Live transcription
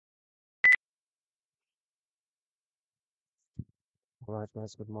All right,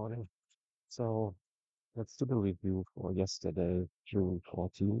 guys, good morning. So let's do the review for yesterday, June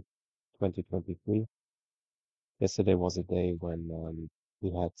 14th, 2023. Yesterday was a day when we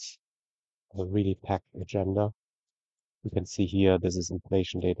had a really packed agenda. You can see here, this is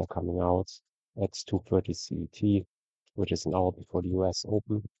inflation data coming out at 2:30 CET, which is an hour before the US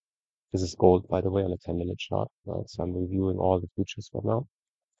Open. This is gold, by the way, on a 10-minute chart. Right? So I'm reviewing all the futures for now.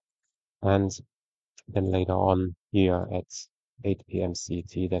 And then later on here at 8 p.m.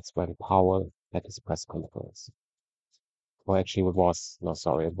 CET, that's when Powell had his press conference. Or actually, it was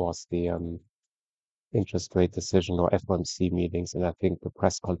the interest rate decision or FOMC meetings, and I think the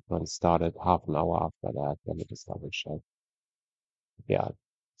press conference started half an hour after that. Let me just double check. Yeah,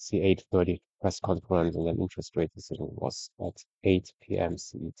 see 8:30 press conference, and then interest rate decision was at 8 p.m.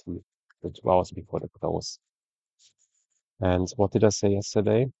 CET, so 2 hours before the close. And what did I say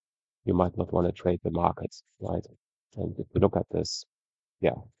yesterday? You might not want to trade the market, right? And if you look at this,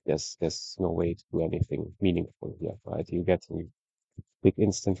 yeah, there's no way to do anything meaningful here, right? You get a big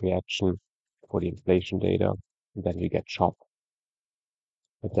instant reaction for the inflation data, and then you get shock,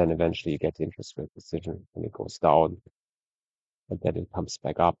 but then eventually you get the interest rate decision and it goes down, and then it comes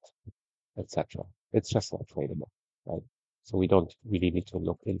back up, etc. It's just not tradable, right? So we don't really need to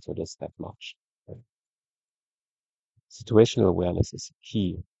look into this that much. Right? Situational awareness is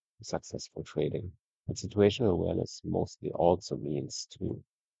key to successful trading. And situational awareness mostly also means to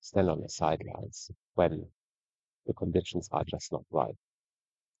stand on the sidelines when the conditions are just not right.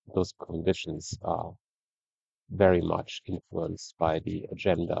 Those conditions are very much influenced by the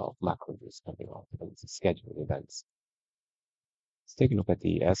agenda of macro news coming out and the scheduled events. Let's take a look at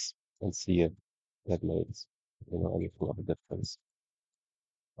the ES and see if that makes anything of a difference.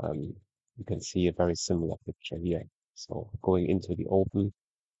 You can see a very similar picture here. So going into the open,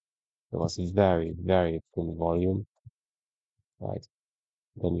 there was a very, very thin volume, right?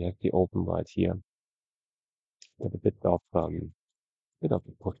 Then you have the open right here with a bit of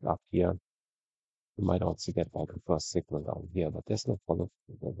a push up here. You might also get like a first signal down here, but there's no follow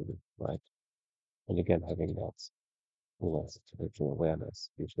through, right? And again, having that situational awareness,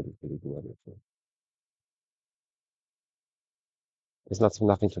 you shouldn't really do anything. There's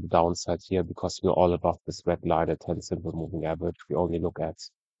nothing to the downside here because we're all above this red line at 10 simple moving average. We only look at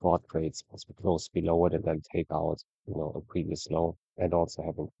broad trades because we close below it and then take out, a previous low and also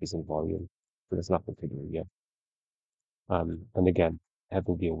have increase in volume. So there's nothing to do here. And again,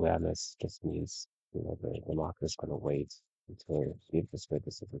 having the awareness just means, the market is going to wait until the interest rate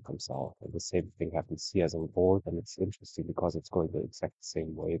decision comes out. And the same thing happens here as on gold. And it's interesting because it's going the exact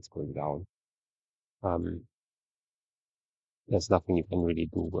same way. It's going down. There's nothing you can really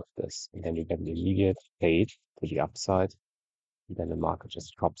do with this. And then you get an immediate fade to the upside. And then the market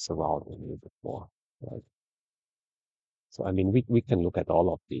just drops around a little bit more, right? So, I mean, we can look at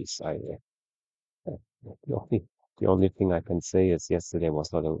all of these. The only the only thing I can say is yesterday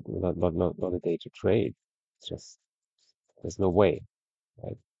was not a day to trade. It's just there's no way,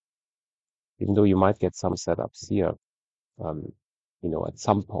 right? Even though you might get some setups here, um, at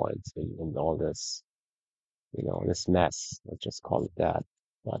some point in all this, this mess, let's just call it that.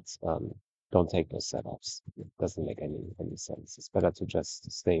 But don't take those setups. It doesn't make any sense. It's better to just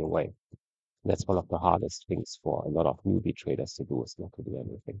stay away. That's one of the hardest things for a lot of newbie traders to do is not to do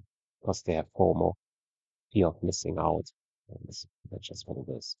anything because they have FOMO, fear of missing out. And that's just what it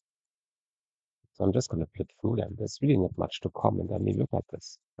is. So I'm just going to flip through them. There's really not much to comment. I mean, look at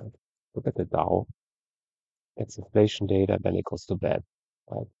this. Right? Look at the Dow. It's inflation data, then it goes to bed.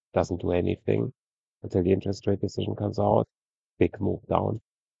 Right? Doesn't do anything until the interest rate decision comes out. Big move down.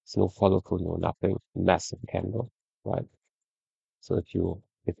 There's no follow through, no nothing. Massive candle, right? So if you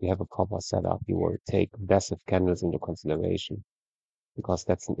have a proper setup, you will take massive candles into consideration because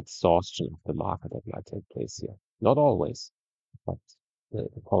that's an exhaustion of the market that might take place here. Not always, but the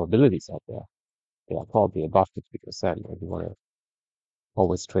probabilities out there, they are probably above 50%. And you want to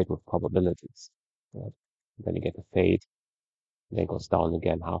always trade with probabilities, right? Then you get a fade, then it goes down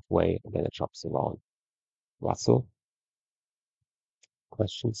again halfway, and then it drops around. Russell,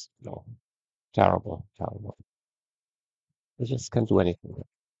 questions? No. Terrible, terrible. You just can't do anything with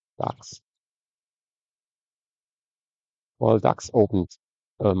DAX. Well, DAX opened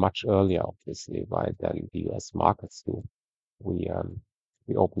much earlier, obviously, right, than the US markets do. We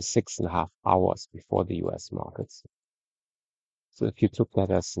opened 6.5 hours before the US markets. So if you took that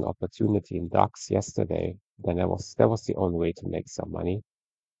as an opportunity in DAX yesterday, then that was the only way to make some money.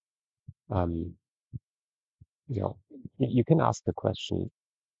 Um, you can ask the question,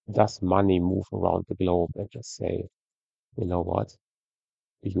 does money move around the globe and just say, you know what,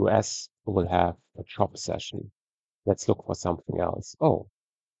 the US will have a chop session let's look for something else. Oh,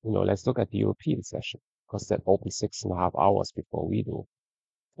 let's look at the European session because that opens 6.5 hours before we do.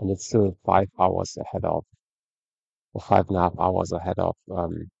 And it's still 5 hours ahead of, or 5.5 hours ahead of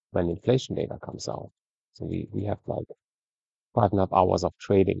when inflation data comes out. So we have like 5.5 hours of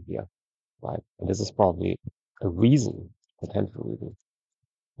trading here, right? And this is probably a reason, potential reason,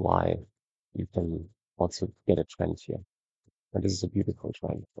 why you can also get a trend here. And this is a beautiful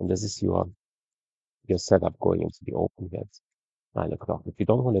trend. And this is your setup going into the open here at 9 o'clock. If you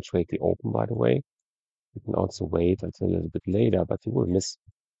don't want to trade the open, by the way, you can also wait until a little bit later, but you will miss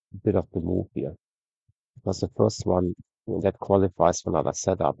a bit of the move here. Because the first one that qualifies for another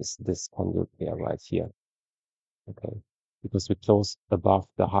setup is this candle pair right here. Okay. Because we close above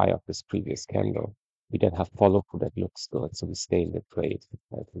the high of this previous candle. We then have follow through that looks good, so we stay in the trade,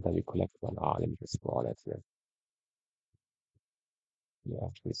 right? And then we collect 1 hour. Let me just draw that here. Yeah,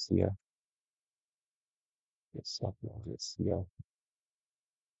 actually here. It's not now, it's here.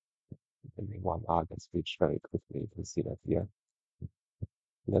 And the 1 hour gets reached very quickly. You can see that here.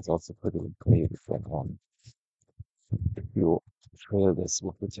 And that's also pretty clear on. If you trail this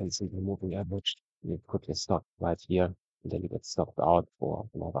with the 10 single moving average, you put your stop right here, and then you get stopped out for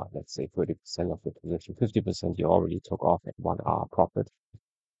another, let's say 30% of the position. 50% you already took off at 1 hour profit.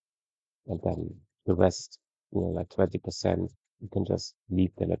 And then the rest, like 20%, you can just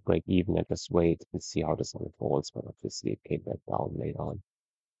leave them at break even and just wait and see how this unfolds. But obviously it came back down later on.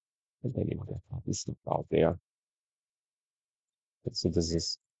 And then you would have this stuff out there. So this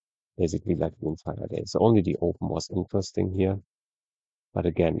is basically like the entire day. So only the open was interesting here. But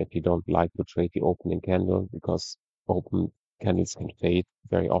again, if you don't like to trade the opening candle because open candles can fade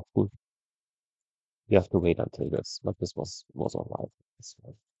very often, you have to wait until this. But this was all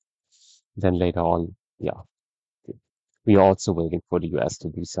right. Then later on, yeah, we are also waiting for the US to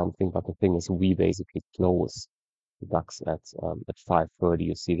do something. But the thing is, we basically close the DAX at 5:30.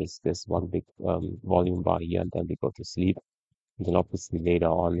 You see this one big volume bar here, and then we go to sleep. And then obviously later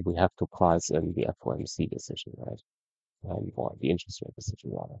on, we have to price in the FOMC decision, right? Or the interest rate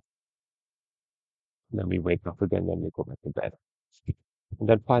decision rather. And then we wake up again, then we go back to bed. And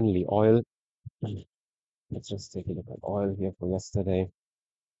then finally, oil. Let's just take a look at oil here for yesterday.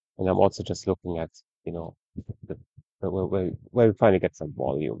 And I'm also just looking at, the, where we finally get some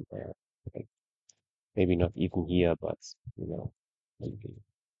volume there. Okay. Maybe not even here, but, maybe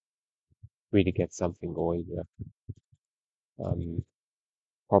really get something going here.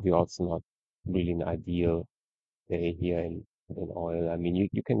 Probably also not really an ideal day here in oil. I mean,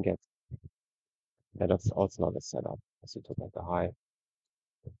 you can get, that's also not a setup. As you took at the high.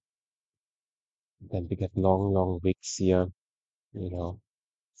 Then we get long wicks here, you know.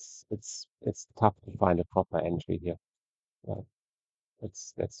 It's tough to find a proper entry here. Right?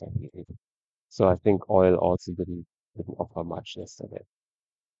 That's not easy. So I think oil also didn't offer much yesterday.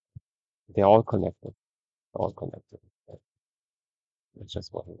 They're all connected. All connected. Right? That's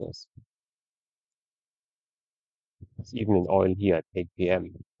just what it is. It's even in oil here at 8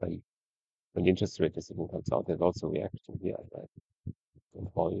 p.m. When the interest rate decision comes out, there's also reaction here, right? In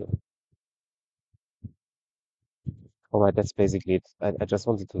volume. All right, that's basically it. I just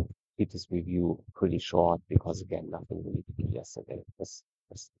wanted to keep this review pretty short because again, nothing really to do yesterday. Just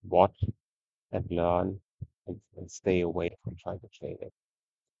watch and learn and stay away from trying to trade it.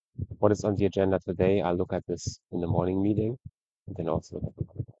 What is on the agenda today? I'll look at this in the morning meeting and then also look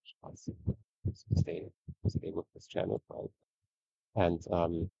at the charts. So stay with this channel, right?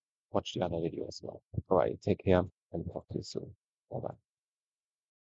 And watch the other video as well. All right, take care and talk to you soon. Bye bye.